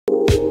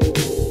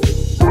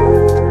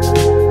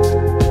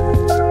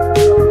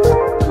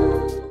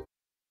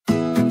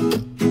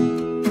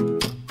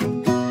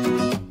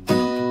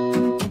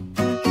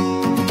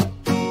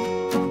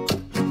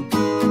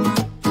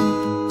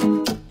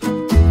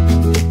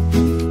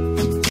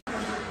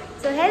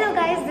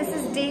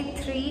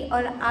3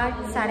 और 8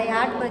 साढ़े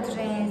 8 बज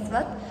रहे हैं इस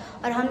वक्त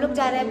और हम लोग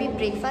जा रहे हैं अभी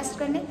ब्रेकफास्ट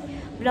करने।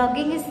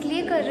 ब्लॉगिंग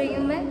इसलिए कर रही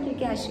हूँ मैं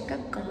क्योंकि आशी का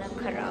गला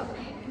खराब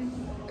है।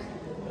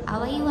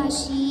 हाउ आर यू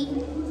आशी?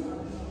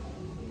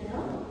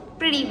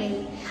 Pretty well.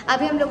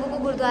 अभी हम लोगों को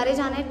गुरुद्वारे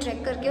जाना है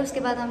ट्रैक करके, उसके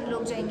बाद हम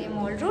लोग जाएंगे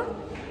मॉल रोड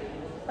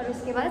और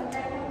उसके बाद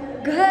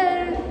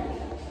घर।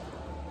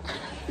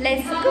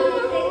 Let's go.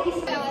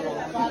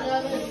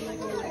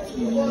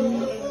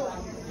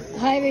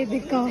 Hi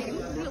Vedika,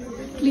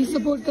 please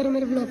support करो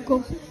मेरे ब्लॉग को।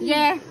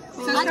 ये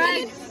छोड़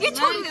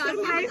यार,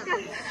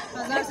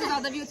 1000 से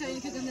ज्यादा व्यू चाहिए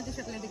क्योंकि हमने तो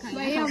शक्लें दिखाई।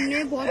 भाई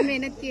हमने बहुत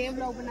मेहनत की है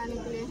ब्लॉग बनाने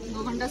के लिए।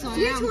 2 घंटा सोए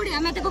हैं। छोड़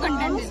यार, मैं तेरे को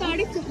कंटेंट दे।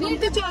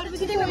 4:30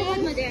 बजे तक बहुत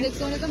मजे हैं।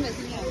 सोने का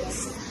मैसेज नहीं आया।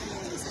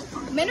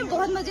 मैंने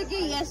बहुत मजे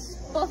किए। Yes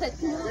perfect.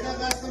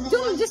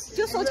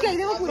 जो सोच के आई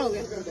थी वो पूरा हो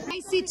गया।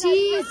 ऐसी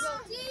चीज।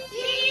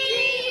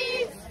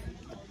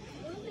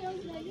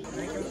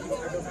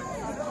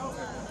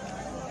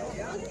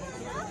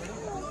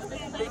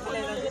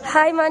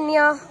 हाय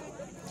मान्या,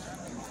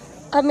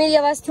 अब मेरी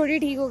आवाज थोड़ी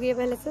ठीक हो गई है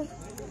पहले से,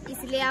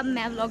 इसलिए अब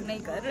मैं व्लॉग नहीं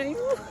कर रही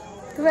हूँ।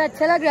 तुम्हें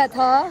अच्छा लग रहा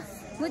था?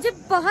 मुझे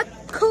बहुत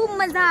खूब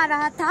मजा आ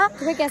रहा था।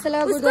 तुम्हें कैसा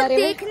लगा उसको गुरुद्वारे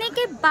में? देखने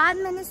के बाद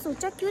मैंने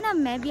सोचा क्यों ना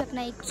मैं भी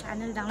अपना एक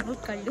चैनल डाउनलोड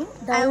कर लूँ।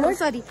 डाउनलोड?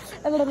 सॉरी,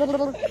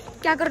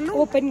 क्या कर लूँ?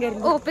 ओपन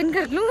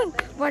कर लूँ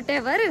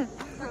व्हाटएवर।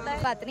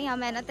 बात नहीं,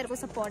 मैं ना तेरे को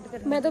सपोर्ट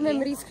कर। मैं तो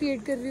मेमोरीज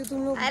क्रिएट कर रही हूँ,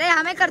 तुम लोग। अरे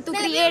हमें कर तू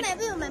क्रिएट। मैं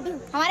भी हूँ।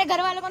 हमारे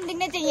घर वालों को हम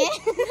दिखने चाहिए।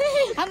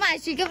 हम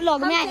आशी के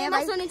व्लॉग में आए हैं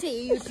भाई। होने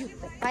चाहिए यूट्यूब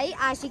पे। भाई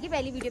आशी की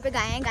पहली वीडियो पे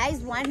गए हैं गाइस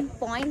 1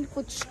 पॉइंट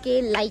कुछ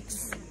के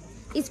लाइक्स।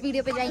 इस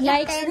वीडियो पे जाएंगे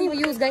लाइक्स नहीं,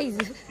 व्यूज गाइस।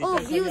 ओ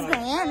व्यूज गए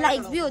हैं,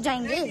 लाइक्स भी हो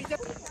जाएंगे।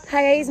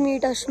 Hi guys,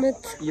 meet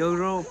Ashmit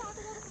euro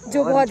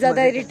जो बहुत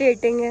ज्यादा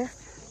इरिटेटिंग है।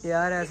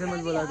 यार ऐसे मत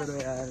बोला करो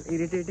यार,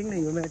 इरिटेटिंग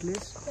नहीं हूँ मैं,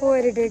 एटलीस्ट वो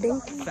इरिटेटिंग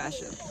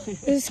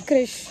फैशन। इस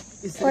क्रिश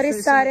और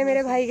इस सारे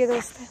मेरे भाई के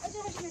दोस्त हैं।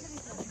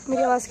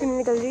 मेरी आवाज क्यों नहीं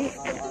निकल रही?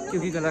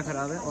 क्योंकि गला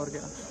खराब है और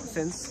क्या।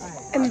 Sense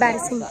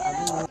embarrassing.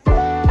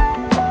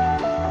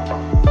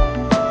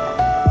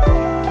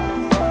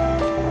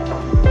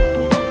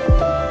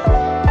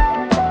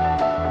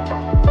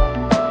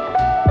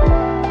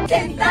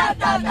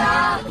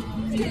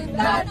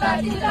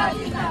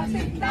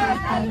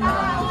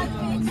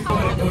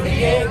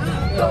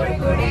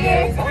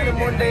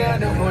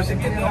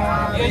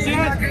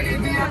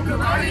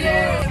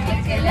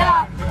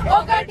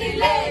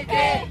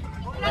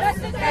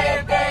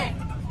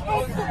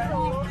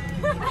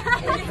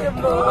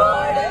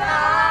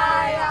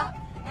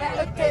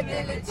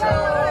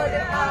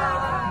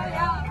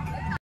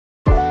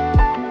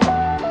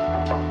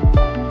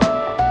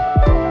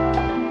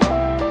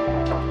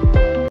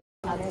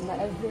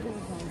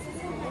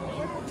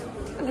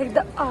 Like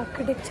the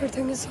architecture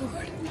thing is so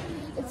good.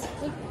 It's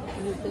like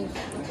British.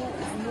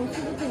 Most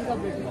of the things are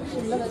British.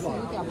 Shimla वैसे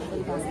नहीं क्या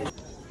पता है।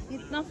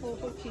 इतना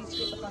फोटो खींच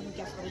के पता नहीं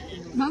क्या करूँ।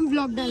 हम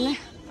ब्लॉग डालना है।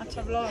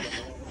 अच्छा blog.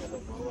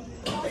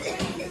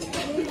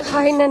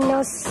 Hi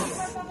नन्नास।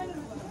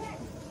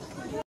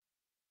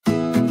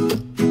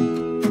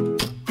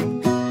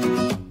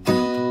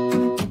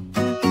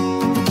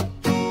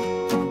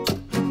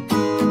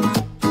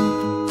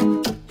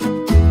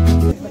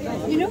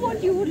 You know what?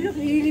 You would look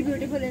really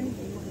beautiful in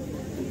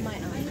my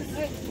eyes.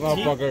 वाह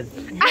पकड़।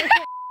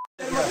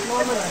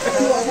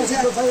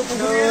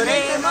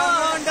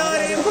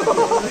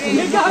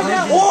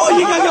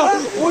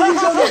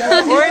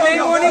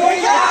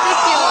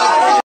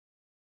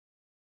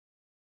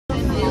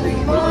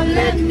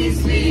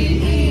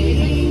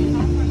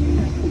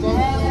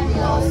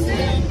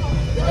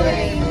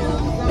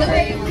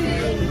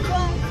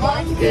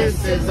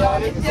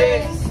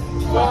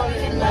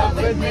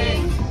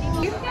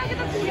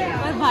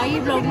 और भाई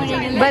ब्लॉग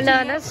में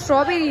बनाना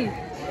स्ट्रॉबेरी,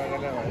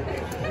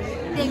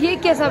 ये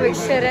कैसा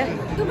मिक्सचर है?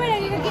 तुम्हें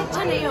लगेगा कि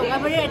अच्छा नहीं होगा,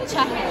 बड़े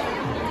अच्छा है।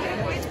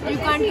 You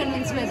can't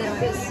convince me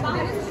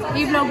otherwise.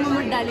 ये ब्लॉग में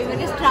मत डालिए,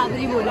 मैंने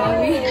स्ट्रॉबेरी बोला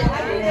अभी।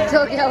 तो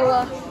क्या हुआ?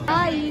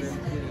 आइस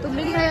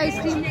तुमने नहीं खाई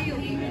आइसक्रीम?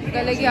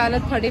 गले की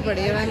हालत फटी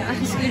पड़ी है, मैंने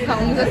आइसक्रीम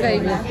खाऊंगी तो सही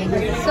में।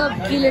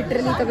 सबकी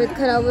लिटरली तबीयत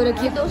खराब हो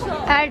रखी है।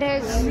 Add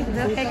at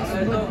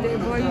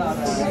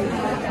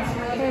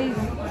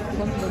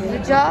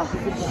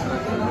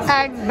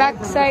back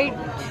side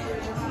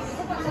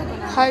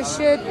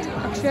Harshit,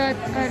 Akshat,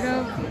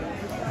 Arab,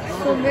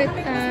 Sumit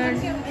and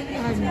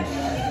Ayush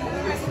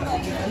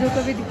जो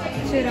कभी दिख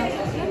रहा।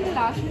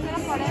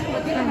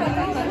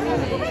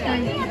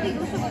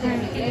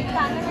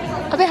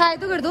 अबे हाय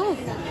तो कर दो।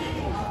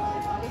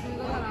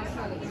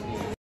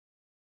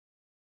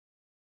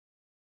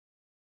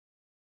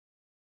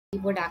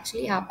 What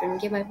actually happened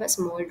कि हमारे पास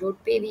मॉल रोड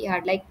पे we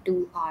had like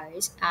 2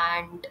 hours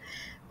and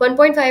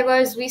 1.5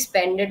 hours we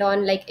spent it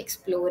on like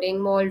exploring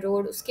mall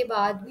road. उसके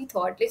बाद we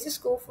thought let's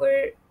just go for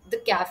the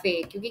cafe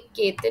क्योंकि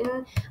केतन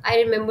I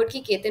remember कि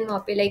केतन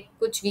वहाँ पे like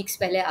कुछ weeks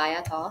पहले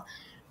आया था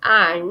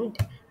and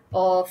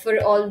for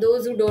all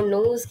those who don't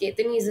know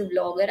Ketan is a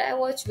vlogger. I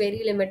watch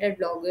very limited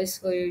vloggers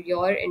for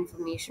your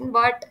information,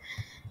 but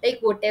like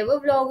whatever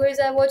vloggers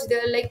I watch,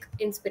 they're like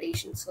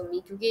inspirations for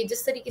me क्योंकि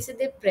जिस तरीके से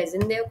they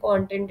present their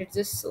content, it's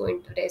just so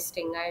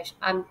interesting.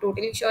 I'm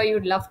totally sure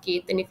you'd love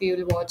Ketan if you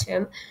will watch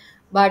him,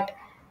 but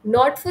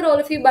not for all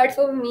of you, but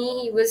for me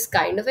he was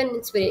kind of an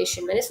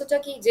inspiration. मैंने सोचा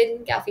कि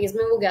जिन cafes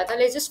में वो गया था,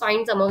 let's just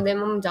find some of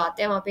them, हम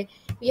जाते हैं वहाँ पे.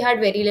 We had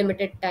very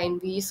limited time,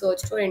 we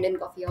searched for Indian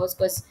coffee house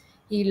because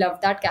he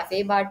loved that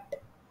cafe, but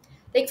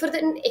like for the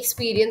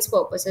experience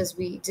purposes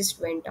we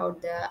just went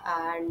out there,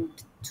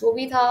 and जो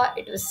भी था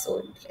it was so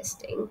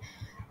interesting.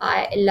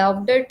 I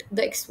loved it.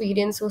 The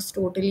experience was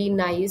totally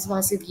nice.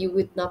 वहाँ से view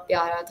इतना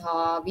प्यारा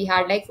था. We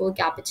had like 4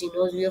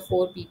 cappuccinos. We were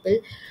 4 people,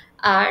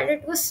 and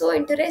it was so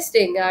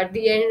interesting. At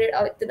the end,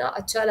 इतना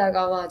अच्छा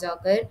लगा वहाँ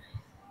जाकर.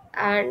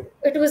 And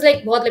it was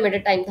like बहुत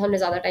limited time था, हमने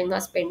ज़्यादा time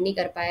वहाँ spend नहीं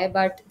कर पाए.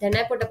 But then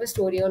I put up a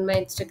story on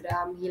my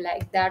Instagram. He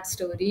liked that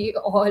story.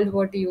 All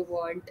what you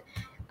want.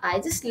 I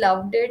just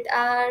loved it,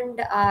 and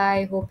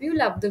I hope you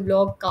loved the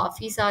vlog.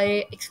 काफ़ी सारे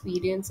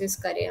experiences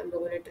करे हम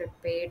लोगों ने trip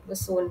पे. It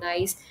was so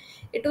nice.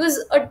 It was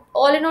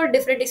all in all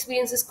different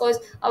experiences cause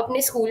आप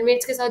अपने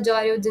schoolmates के साथ जा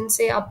रहे हो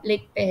जिनसे आप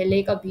like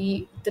पहले कभी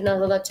इतना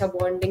ज़्यादा अच्छा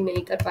bonding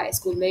नहीं कर पाए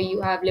school में.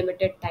 You have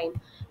limited time.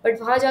 But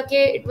वहाँ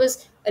जाके it was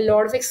a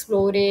lot of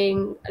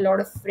exploring, a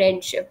lot of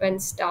friendship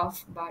and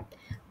stuff. But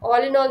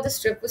all in all, this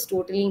trip was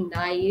totally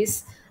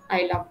nice.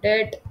 I loved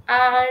it.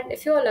 And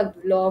if you all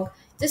loved the vlog,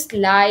 just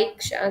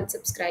like, share, and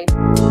subscribe.